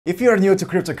If you are new to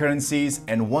cryptocurrencies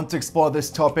and want to explore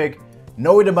this topic,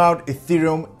 knowing about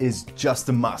Ethereum is just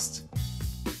a must.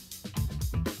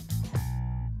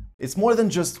 It's more than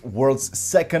just world's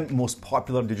second most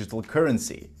popular digital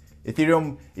currency.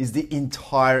 Ethereum is the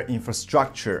entire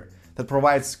infrastructure that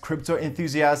provides crypto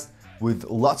enthusiasts with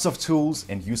lots of tools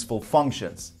and useful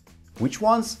functions. Which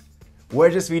ones?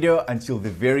 Watch this video until the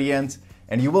very end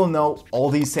and you will know all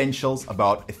the essentials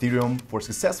about Ethereum for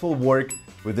successful work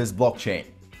with this blockchain.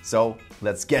 So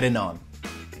let's get it on.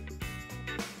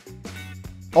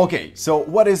 Okay, so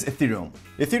what is Ethereum?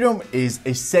 Ethereum is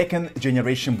a second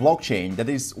generation blockchain that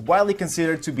is widely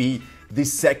considered to be the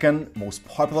second most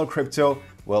popular crypto,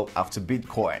 well, after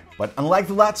Bitcoin. But unlike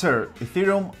the latter,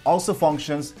 Ethereum also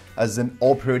functions as an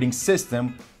operating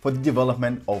system for the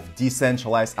development of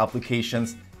decentralized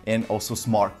applications and also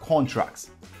smart contracts.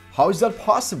 How is that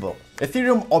possible?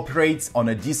 Ethereum operates on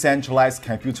a decentralized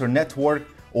computer network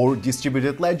or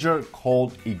distributed ledger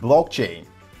called a blockchain,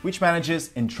 which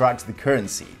manages and tracks the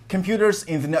currency. Computers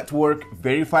in the network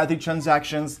verify the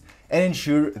transactions and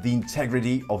ensure the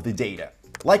integrity of the data.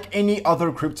 Like any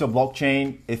other crypto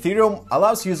blockchain, Ethereum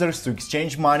allows users to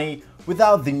exchange money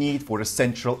without the need for a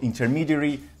central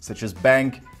intermediary such as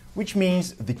bank, which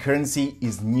means the currency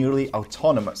is nearly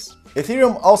autonomous.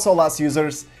 Ethereum also allows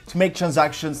users to make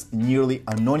transactions nearly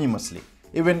anonymously,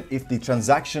 even if the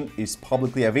transaction is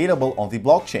publicly available on the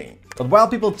blockchain. But while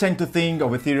people tend to think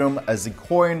of Ethereum as a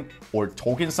coin or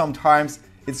token sometimes,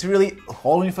 it's really a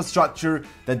whole infrastructure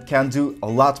that can do a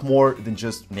lot more than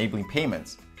just enabling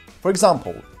payments. For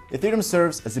example, Ethereum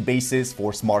serves as a basis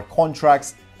for smart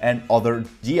contracts and other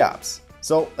dApps.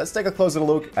 So let's take a closer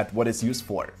look at what it's used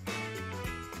for.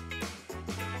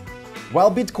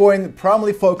 While Bitcoin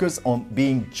primarily focuses on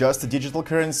being just a digital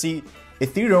currency,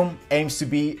 Ethereum aims to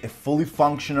be a fully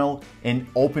functional and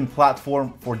open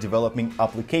platform for developing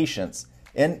applications,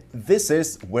 and this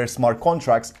is where smart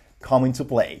contracts come into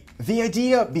play. The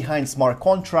idea behind smart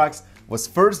contracts was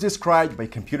first described by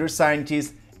computer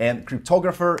scientist and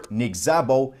cryptographer Nick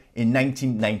Szabo in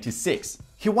 1996.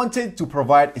 He wanted to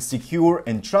provide a secure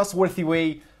and trustworthy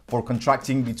way for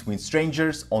contracting between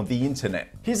strangers on the internet.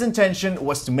 His intention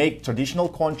was to make traditional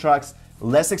contracts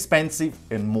less expensive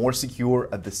and more secure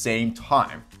at the same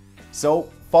time. So,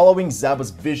 following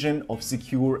Szabo's vision of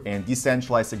secure and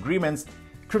decentralized agreements,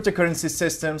 cryptocurrency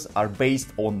systems are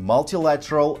based on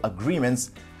multilateral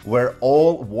agreements where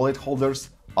all wallet holders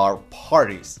are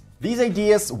parties. These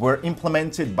ideas were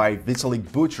implemented by Vitalik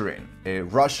Buterin, a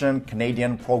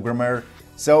Russian-Canadian programmer.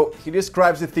 So he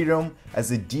describes Ethereum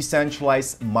as a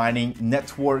decentralized mining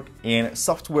network and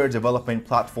software development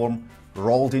platform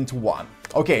rolled into one.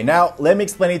 Okay, now let me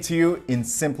explain it to you in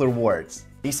simpler words.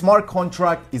 A smart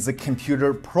contract is a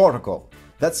computer protocol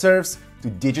that serves to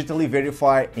digitally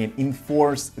verify and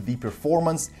enforce the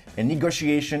performance and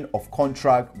negotiation of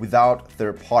contract without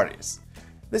third parties.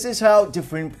 This is how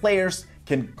different players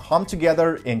can come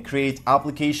together and create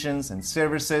applications and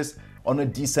services on a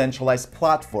decentralized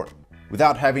platform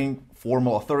without having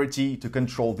formal authority to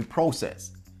control the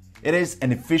process. It is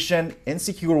an efficient and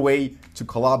secure way to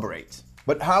collaborate.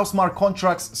 But how smart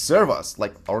contracts serve us,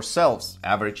 like ourselves,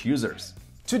 average users?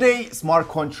 Today, smart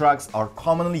contracts are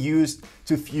commonly used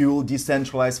to fuel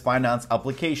decentralized finance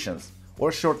applications,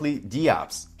 or shortly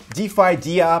dApps. DeFi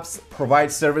dApps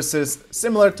provide services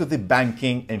similar to the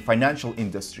banking and financial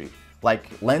industry, like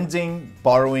lending,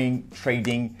 borrowing,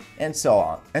 trading, and so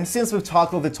on. And since we've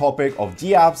tackled the topic of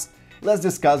dApps, let's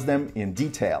discuss them in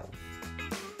detail.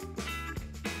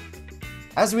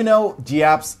 As we know,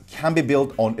 dApps can be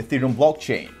built on Ethereum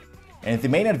blockchain, and the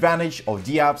main advantage of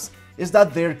dApps is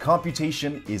that their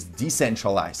computation is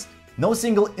decentralized. No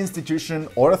single institution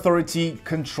or authority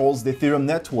controls the Ethereum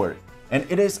network, and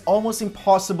it is almost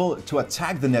impossible to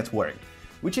attack the network,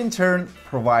 which in turn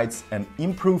provides an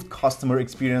improved customer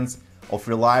experience of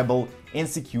reliable and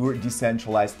secure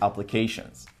decentralized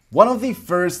applications. One of the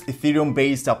first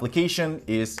Ethereum-based applications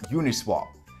is Uniswap.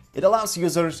 It allows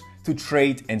users to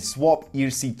trade and swap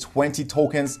ERC20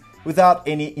 tokens without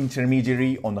any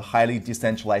intermediary on a highly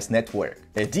decentralized network.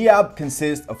 A dApp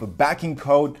consists of a backing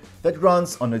code that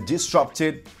runs on a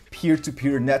disrupted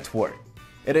peer-to-peer network.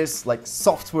 It is like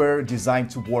software designed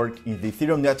to work in the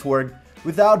Ethereum network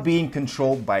without being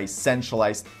controlled by a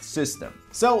centralized system.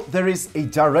 So there is a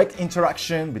direct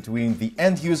interaction between the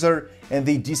end user and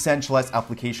the decentralized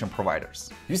application providers.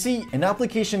 You see, an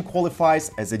application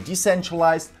qualifies as a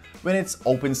decentralized when it's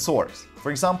open source.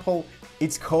 For example,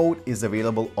 its code is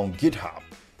available on GitHub,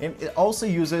 and it also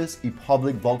uses a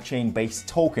public blockchain-based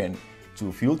token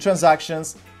to fuel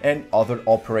transactions and other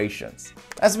operations.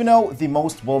 As we know, the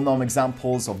most well-known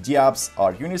examples of dApps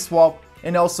are Uniswap,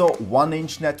 and also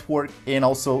 1inch network and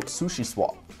also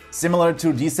SushiSwap. Similar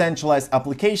to decentralized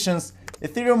applications,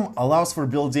 Ethereum allows for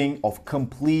building of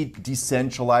complete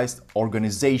decentralized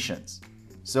organizations.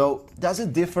 So does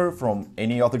it differ from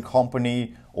any other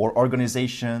company or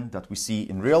organization that we see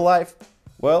in real life?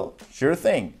 Well, sure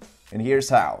thing, and here's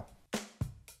how.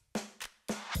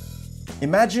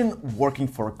 Imagine working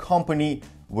for a company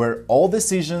where all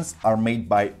decisions are made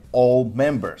by all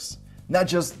members, not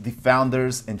just the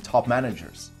founders and top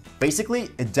managers. Basically,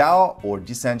 a DAO or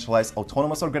decentralized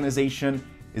autonomous organization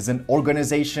is an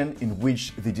organization in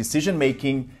which the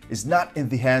decision-making is not in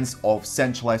the hands of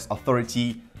centralized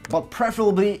authority, but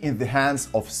preferably in the hands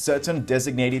of certain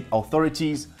designated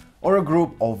authorities or a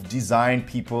group of designed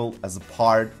people as a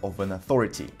part of an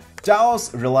authority.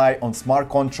 DAOs rely on smart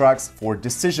contracts for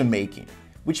decision-making,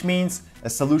 which means a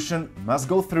solution must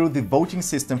go through the voting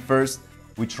system first,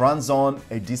 which runs on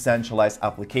a decentralized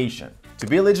application. To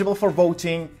be eligible for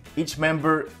voting, each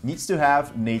member needs to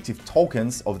have native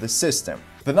tokens of the system.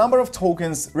 The number of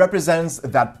tokens represents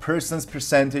that person's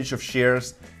percentage of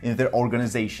shares in their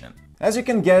organization. As you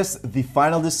can guess, the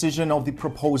final decision of the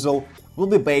proposal will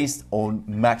be based on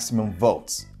maximum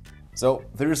votes. So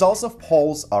the results of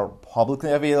polls are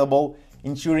publicly available,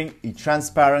 ensuring a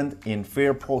transparent and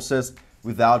fair process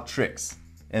without tricks.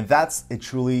 And that's a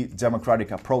truly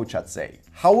democratic approach, I'd say.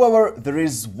 However, there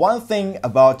is one thing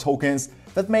about tokens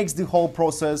that makes the whole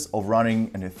process of running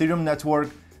an Ethereum network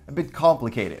a bit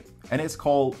complicated, and it's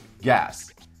called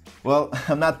gas. Well,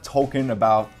 I'm not talking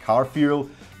about car fuel,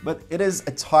 but it is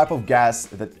a type of gas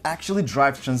that actually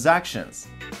drives transactions.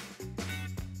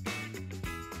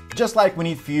 Just like we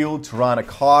need fuel to run a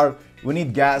car, we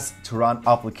need gas to run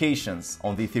applications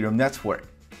on the Ethereum network.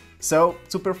 So,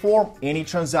 to perform any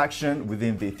transaction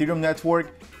within the Ethereum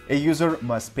network, a user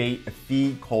must pay a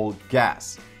fee called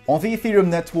gas. On the Ethereum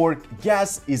network,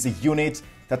 gas is a unit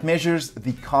that measures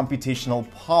the computational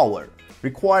power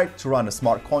required to run a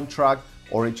smart contract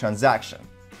or a transaction.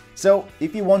 So,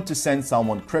 if you want to send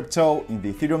someone crypto in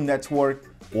the Ethereum network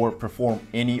or perform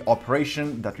any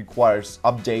operation that requires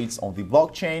updates on the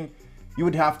blockchain, you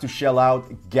would have to shell out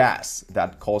gas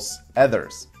that costs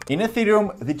Ethers. In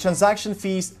Ethereum, the transaction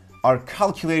fees are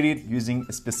calculated using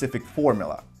a specific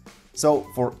formula. So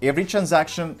for every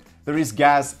transaction, there is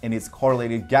gas and its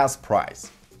correlated gas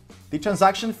price. The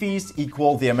transaction fees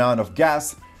equal the amount of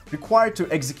gas required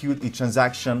to execute a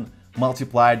transaction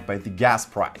multiplied by the gas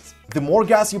price. The more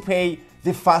gas you pay,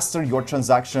 the faster your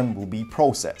transaction will be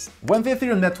processed. When the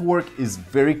Ethereum network is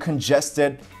very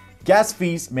congested, gas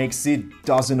fees may exceed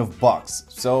dozens of bucks.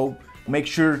 So make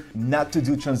sure not to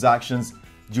do transactions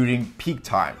during peak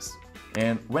times.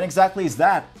 And when exactly is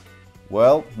that?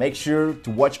 Well, make sure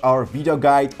to watch our video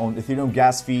guide on Ethereum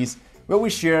gas fees, where we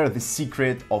share the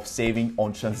secret of saving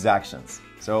on transactions.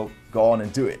 So go on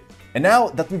and do it. And now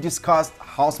that we've discussed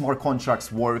how smart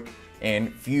contracts work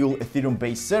and fuel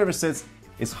Ethereum-based services,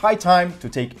 it's high time to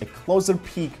take a closer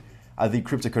peek at the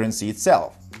cryptocurrency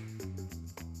itself.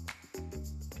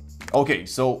 Okay,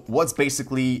 so what's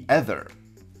basically Ether?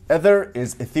 Ether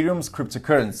is Ethereum's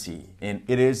cryptocurrency, and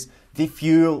it is the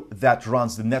fuel that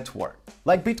runs the network.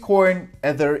 Like Bitcoin,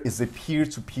 Ether is a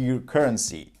peer-to-peer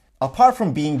currency. Apart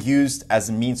from being used as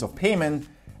a means of payment,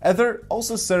 Ether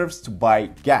also serves to buy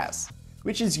gas,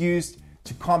 which is used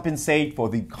to compensate for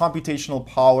the computational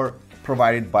power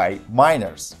provided by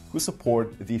miners who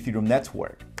support the Ethereum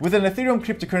network. With an Ethereum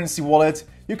cryptocurrency wallet,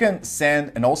 you can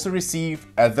send and also receive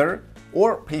Ether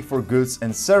or pay for goods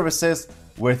and services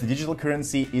where the digital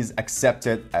currency is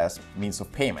accepted as means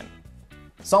of payment.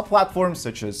 Some platforms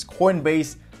such as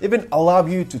Coinbase even allow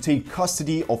you to take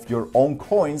custody of your own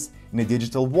coins in a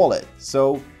digital wallet,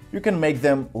 so you can make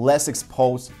them less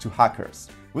exposed to hackers.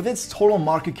 With its total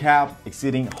market cap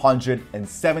exceeding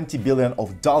 $170 billion,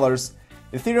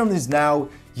 Ethereum is now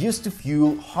used to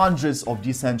fuel hundreds of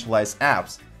decentralized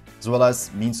apps, as well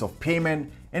as means of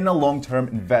payment and a long-term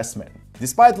investment.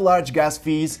 Despite the large gas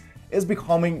fees, it's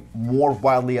becoming more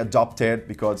widely adopted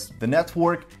because the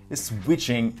network is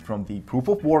switching from the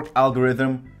proof-of-work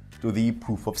algorithm to the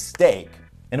proof-of-stake.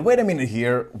 And wait a minute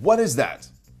here, what is that?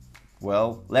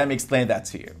 Well, let me explain that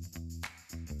to you.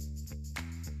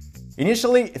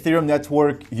 Initially, Ethereum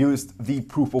network used the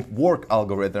proof-of-work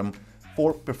algorithm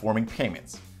for performing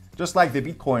payments, just like the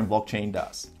Bitcoin blockchain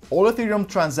does. All Ethereum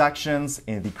transactions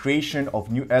and the creation of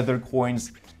new Ether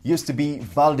coins used to be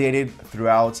validated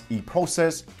throughout a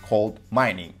process called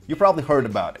mining. You probably heard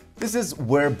about it. This is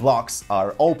where blocks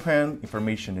are opened,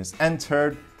 information is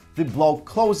entered, the block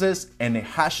closes, and a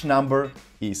hash number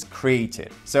is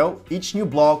created. So each new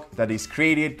block that is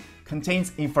created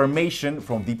contains information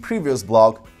from the previous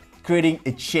block, creating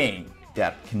a chain.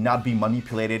 that cannot be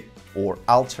manipulated or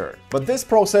altered. But this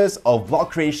process of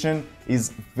block creation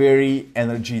is very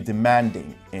energy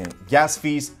demanding and gas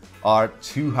fees are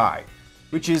too high,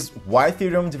 which is why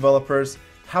Ethereum developers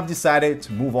have decided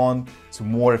to move on to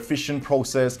more efficient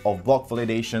process of block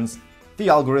validations, the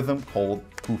algorithm called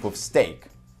proof of stake.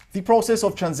 The process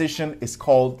of transition is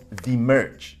called the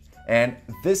merge, and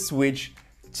this switch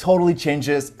totally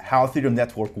changes how Ethereum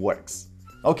network works.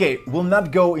 Okay, we'll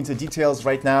not go into details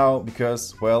right now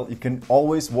because, well, you can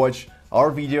always watch our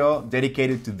video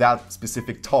dedicated to that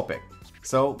specific topic.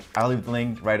 So I'll leave the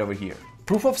link right over here.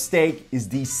 Proof of stake is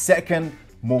the second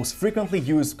most frequently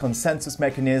used consensus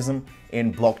mechanism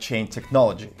in blockchain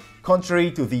technology. Contrary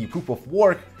to the proof of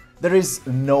work, there is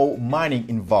no mining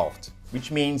involved,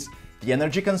 which means the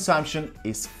energy consumption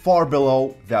is far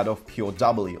below that of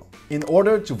POW. In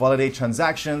order to validate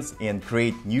transactions and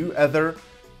create new Ether,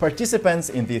 participants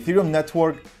in the Ethereum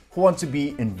network who want to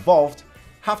be involved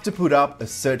have to put up a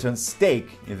certain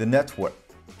stake in the network.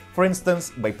 For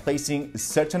instance, by placing a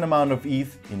certain amount of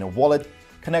ETH in a wallet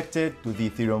connected to the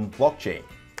Ethereum blockchain.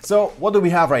 So what do we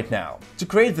have right now? To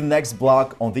create the next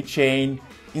block on the chain,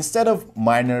 instead of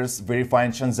miners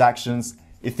verifying transactions,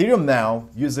 Ethereum now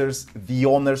uses the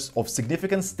owners of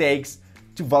significant stakes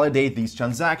to validate these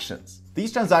transactions.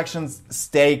 These transactions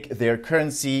stake their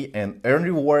currency and earn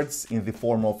rewards in the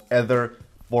form of Ether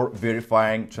for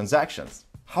verifying transactions.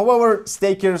 However,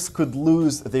 stakers could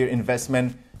lose their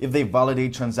investment if they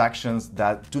validate transactions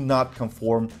that do not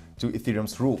conform to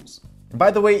Ethereum's rules. And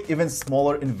by the way, even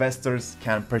smaller investors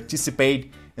can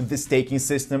participate in this staking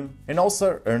system and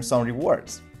also earn some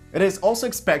rewards. It is also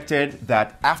expected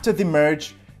that after the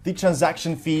merge, the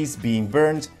transaction fees being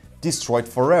burned destroyed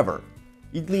forever.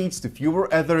 It leads to fewer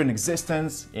Ether in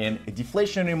existence and a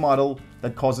deflationary model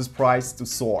that causes price to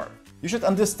soar. You should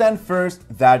understand first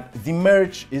that the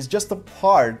merge is just a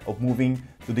part of moving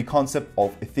to the concept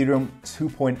of Ethereum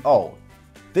 2.0.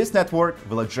 This network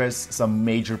will address some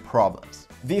major problems.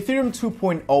 The Ethereum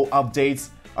 2.0 updates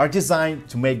are designed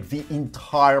to make the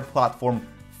entire platform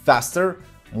faster,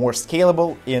 more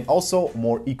scalable, and also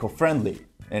more eco-friendly.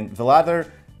 And the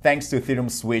latter thanks to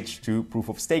Ethereum's switch to proof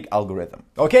of stake algorithm.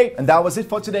 Okay, and that was it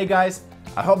for today, guys.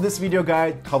 I hope this video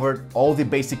guide covered all the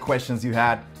basic questions you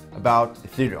had about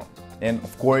Ethereum. And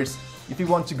of course, if you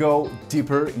want to go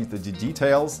deeper into the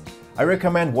details, I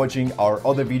recommend watching our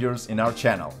other videos in our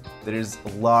channel. There is a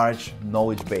large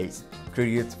knowledge base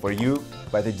created for you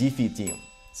by the DeFeed team.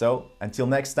 So until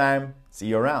next time, see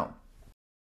you around.